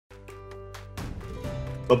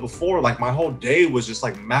But before, like my whole day was just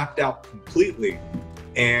like mapped out completely.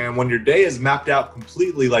 And when your day is mapped out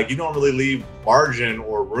completely, like you don't really leave margin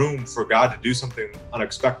or room for God to do something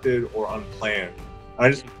unexpected or unplanned. And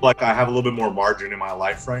I just feel like I have a little bit more margin in my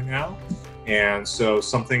life right now. And so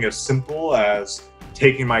something as simple as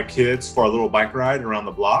taking my kids for a little bike ride around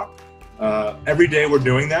the block, every day we're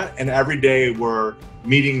doing that. And every day we're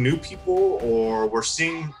meeting new people, or we're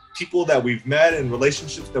seeing people that we've met and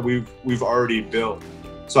relationships that we've already built.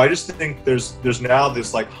 So I just think there's now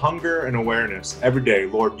this like hunger and awareness every day.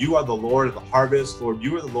 Lord, you are the Lord of the harvest. Lord,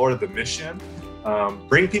 you are the Lord of the mission.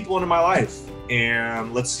 Bring people into my life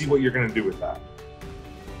and let's see what you're going to do with that.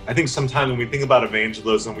 I think sometimes when we think about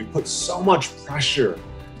evangelism, we put so much pressure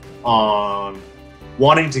on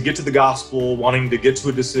wanting to get to the gospel, wanting to get to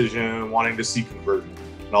a decision, wanting to see conversion.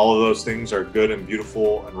 And all of those things are good and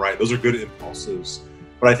beautiful and right. Those are good impulses.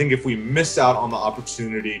 But I think if we miss out on the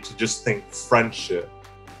opportunity to just think friendship,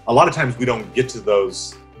 a lot of times we don't get to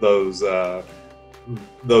those other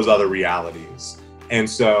realities. And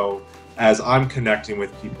so as I'm connecting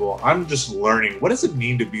with people, I'm just learning, what does it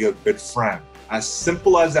mean to be a good friend? As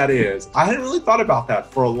simple as that is, I hadn't really thought about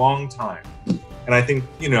that for a long time. And I think,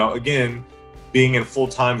 again, being in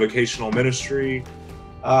full-time vocational ministry,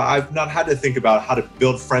 I've not had to think about how to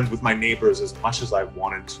build friends with my neighbors as much as I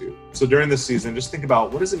wanted to. So during this season, just think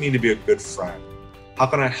about, what does it mean to be a good friend? How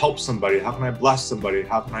can I help somebody? How can I bless somebody?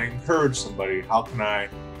 How can I encourage somebody? How can I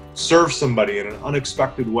serve somebody in an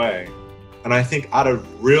unexpected way? And I think out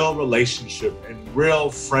of real relationship and real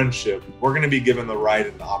friendship, we're going to be given the right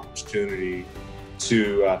and the opportunity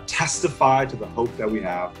to testify to the hope that we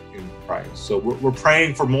have in Christ. So we're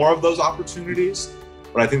praying for more of those opportunities,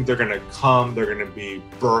 but I think they're going to come, they're going to be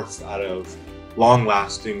birthed out of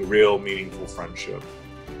long-lasting, real, meaningful friendship.